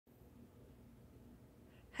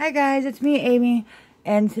Hi guys, it's me, Amy,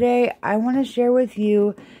 and today I want to share with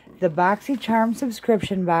you the Boxycharm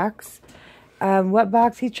subscription box. What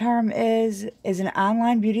Boxycharm is an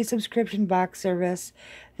online beauty subscription box service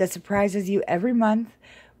that surprises you every month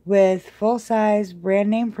with full-size brand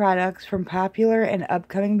name products from popular and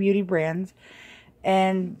upcoming beauty brands.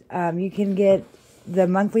 And you can get the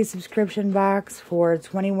monthly subscription box for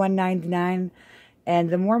 $21.99, and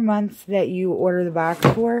the more months that you order the box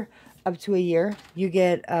for, up to a year, you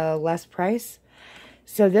get a less price.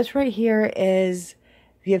 So this right here is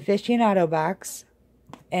the aficionado box,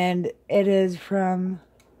 and it is from,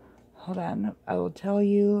 hold on, I will tell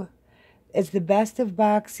you, it's the Best of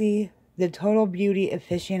Boxy, the Total Beauty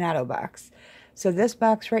aficionado box. So this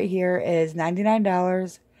box right here is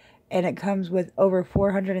 $99, and it comes with over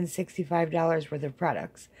 $465 worth of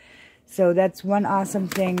products. So that's one awesome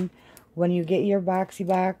thing when you get your Boxy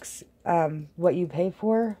box. What you pay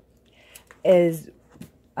for is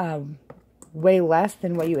way less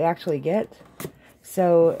than what you actually get.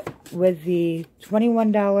 So with the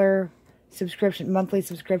 $21 subscription, monthly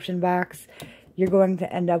subscription box, you're going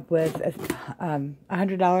to end up with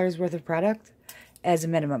 $100 worth of product as a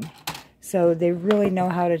minimum. So they really know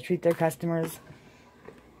how to treat their customers,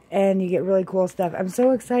 and you get really cool stuff. I'm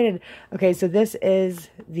so excited. Okay, so this is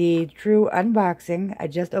the true unboxing. I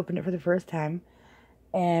just opened it for the first time.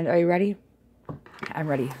 And are you ready? I'm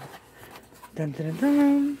ready. Dun, dun, dun,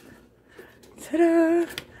 dun. Ta-da!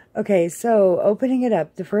 Okay, so opening it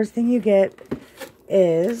up, the first thing you get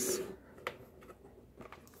is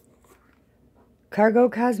Cargo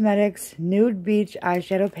Cosmetics Nude Beach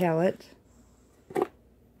Eyeshadow Palette.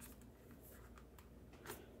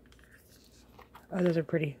 Oh, those are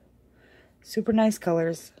pretty. Super nice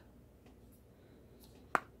colors.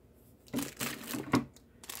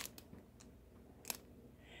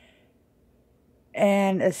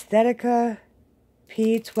 And Aesthetica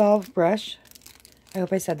P12 brush. I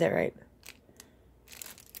hope I said that right.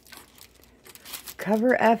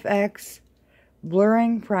 Cover FX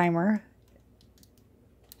blurring primer.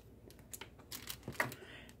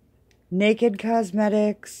 Naked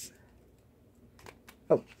Cosmetics.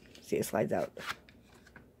 Oh, see, it slides out.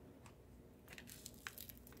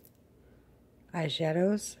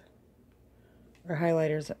 Eyeshadows or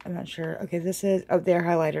highlighters. I'm not sure. Okay, this is, oh, they're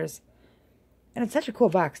highlighters. And it's such a cool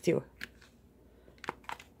box, too.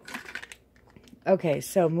 Okay,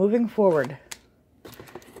 so moving forward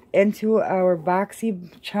into our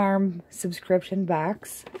Boxycharm subscription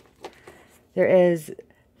box, there is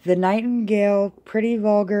the Nightingale Pretty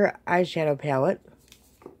Vulgar Eyeshadow Palette.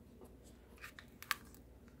 Oh,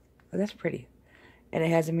 that's pretty. And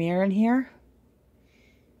it has a mirror in here.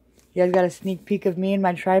 You guys got a sneak peek of me and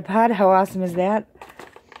my tripod. How awesome is that?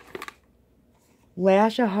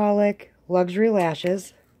 Lashaholic Luxury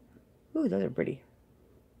Lashes. Ooh, those are pretty.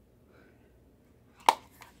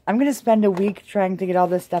 I'm going to spend a week trying to get all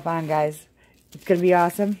this stuff on, guys. It's going to be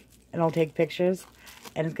awesome. And I'll take pictures.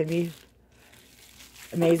 And it's going to be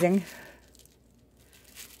amazing.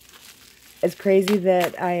 It's crazy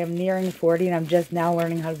that I am nearing 40 and I'm just now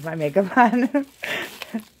learning how to put my makeup on.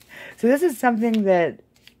 So this is something that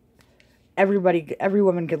every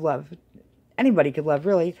woman could love. Anybody could love,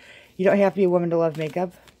 really. You don't have to be a woman to love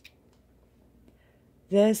makeup.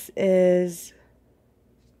 This is,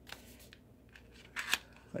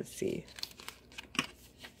 let's see.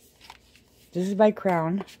 This is by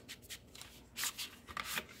Crown.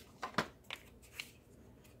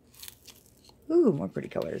 Ooh, more pretty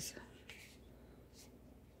colors.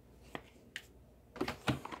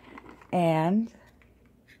 And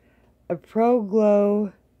a Pro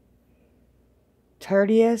Glow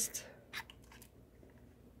Tardiest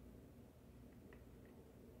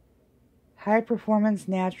High Performance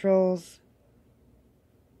Naturals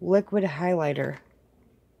Liquid Highlighter.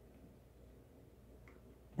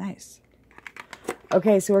 Nice.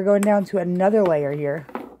 Okay, so we're going down to another layer here.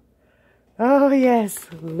 Oh, yes.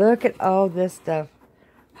 Look at all this stuff.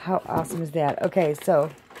 How awesome is that? Okay, so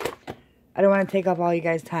I don't want to take up all you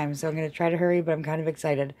guys' time, so I'm going to try to hurry, but I'm kind of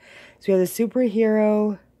excited. So we have the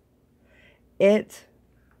Superhero It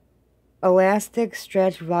Elastic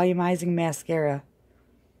Stretch Volumizing Mascara.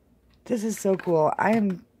 This is so cool. I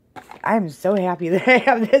am so happy that I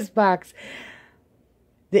have this box.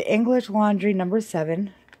 The English Laundry number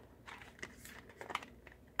 7.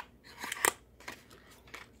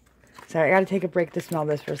 Sorry, I gotta take a break to smell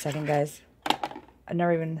this for a second, guys. I've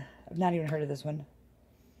not even heard of this one.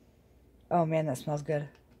 Oh man, that smells good.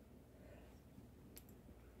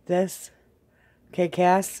 This. Okay,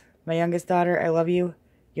 Cass, my youngest daughter, I love you.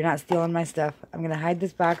 You're not stealing my stuff. I'm gonna hide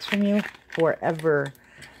this box from you forever.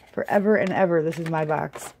 Forever and ever, this is my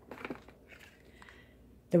box.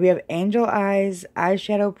 Then we have Angel Eyes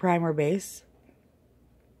Eyeshadow Primer Base.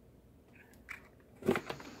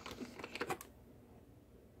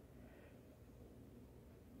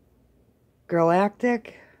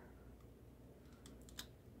 Galactic.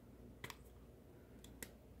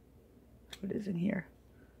 What is in here?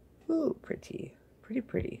 Ooh, pretty. Pretty,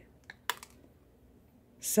 pretty.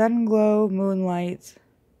 Sun Glow Moonlight.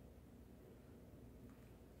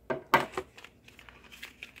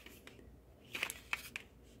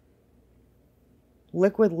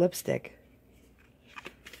 Liquid lipstick.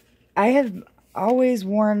 I have always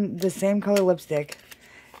worn the same color lipstick,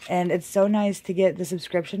 and it's so nice to get the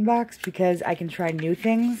subscription box because I can try new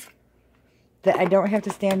things that I don't have to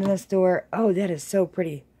stand in the store. Oh, that is so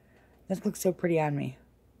pretty. This looks so pretty on me.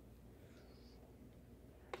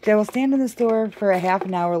 So I will stand in the store for a half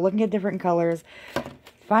an hour looking at different colors,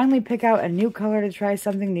 finally pick out a new color to try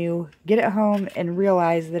something new, get it home, and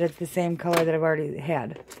realize that it's the same color that I've already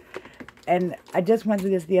had. And I just went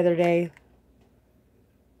through this the other day.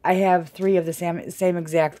 I have 3 of the same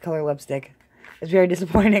exact color lipstick. It's very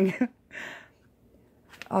disappointing.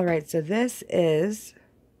 Alright, so this is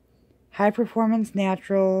High Performance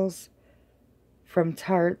Naturals from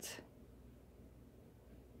Tarte.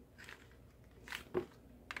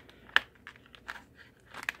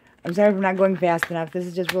 I'm sorry if I'm not going fast enough. This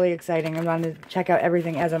is just really exciting. I'm going to check out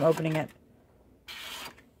everything as I'm opening it.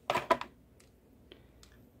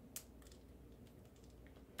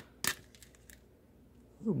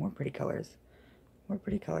 Ooh, more pretty colors. More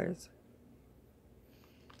pretty colors.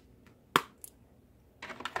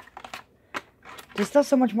 There's still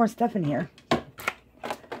so much more stuff in here.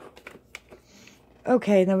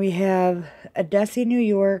 Okay, then we have a Desi New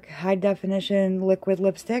York High Definition Liquid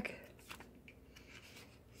Lipstick.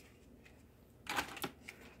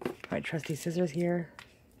 My trusty scissors here.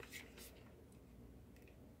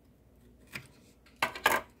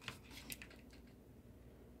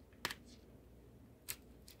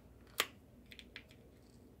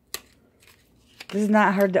 This is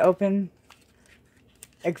not hard to open,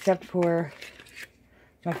 except for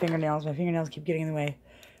my fingernails. My fingernails keep getting in the way.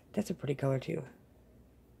 That's a pretty color too.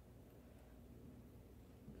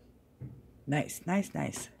 Nice, nice,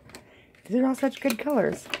 nice. These are all such good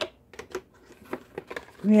colors.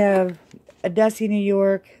 We have a Desi New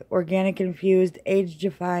York Organic Infused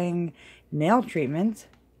Age-Defying Nail Treatment.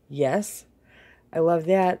 Yes, I love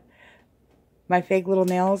that. My fake little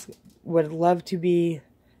nails would love to be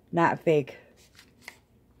not fake.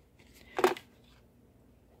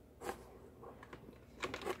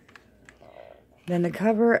 Then the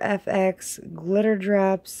Cover FX Glitter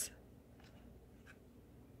Drops.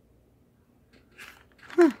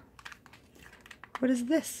 Huh. What is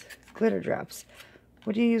this? Glitter drops.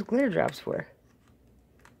 What do you use glitter drops for?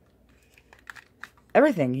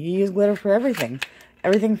 Everything. You use glitter for everything.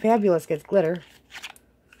 Everything fabulous gets glitter.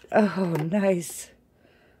 Oh, nice.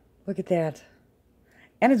 Look at that.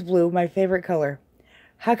 And it's blue, my favorite color.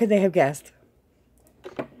 How could they have guessed?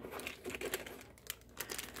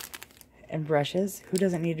 And brushes. Who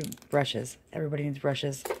doesn't need brushes? Everybody needs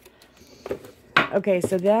brushes. Okay,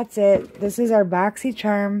 so that's it. This is our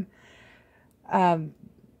Boxycharm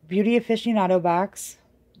Beauty Aficionado box.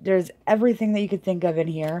 There's everything that you could think of in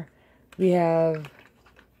here. We have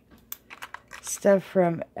stuff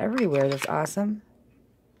from everywhere that's awesome.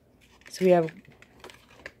 So we have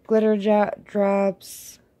glitter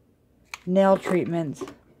drops, nail treatments,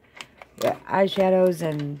 eyeshadows,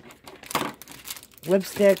 and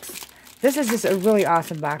lipsticks. This is just a really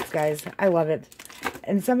awesome box, guys. I love it.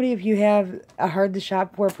 And somebody, if you have a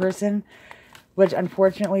hard-to-shop-for person, which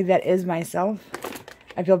unfortunately that is myself,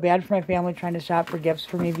 I feel bad for my family trying to shop for gifts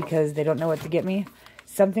for me because they don't know what to get me.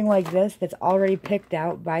 Something like this that's already picked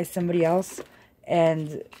out by somebody else,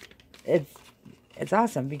 and it's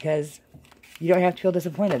awesome because you don't have to feel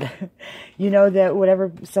disappointed. You know that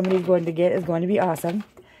whatever somebody's going to get is going to be awesome,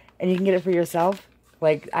 and you can get it for yourself.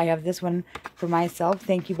 Like, I have this one for myself.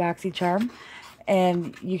 Thank you, Boxycharm.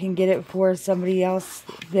 And you can get it for somebody else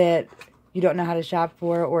that you don't know how to shop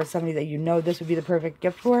for, or somebody that you know this would be the perfect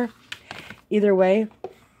gift for. Either way,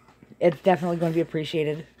 it's definitely going to be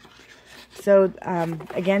appreciated. So,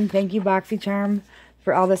 again, thank you, Boxycharm,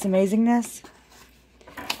 for all this amazingness.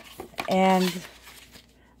 And,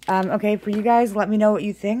 okay, for you guys, let me know what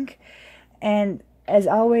you think. And, as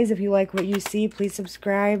always, if you like what you see, please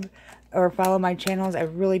subscribe or follow my channels. I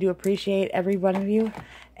really do appreciate every one of you.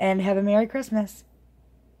 And have a Merry Christmas.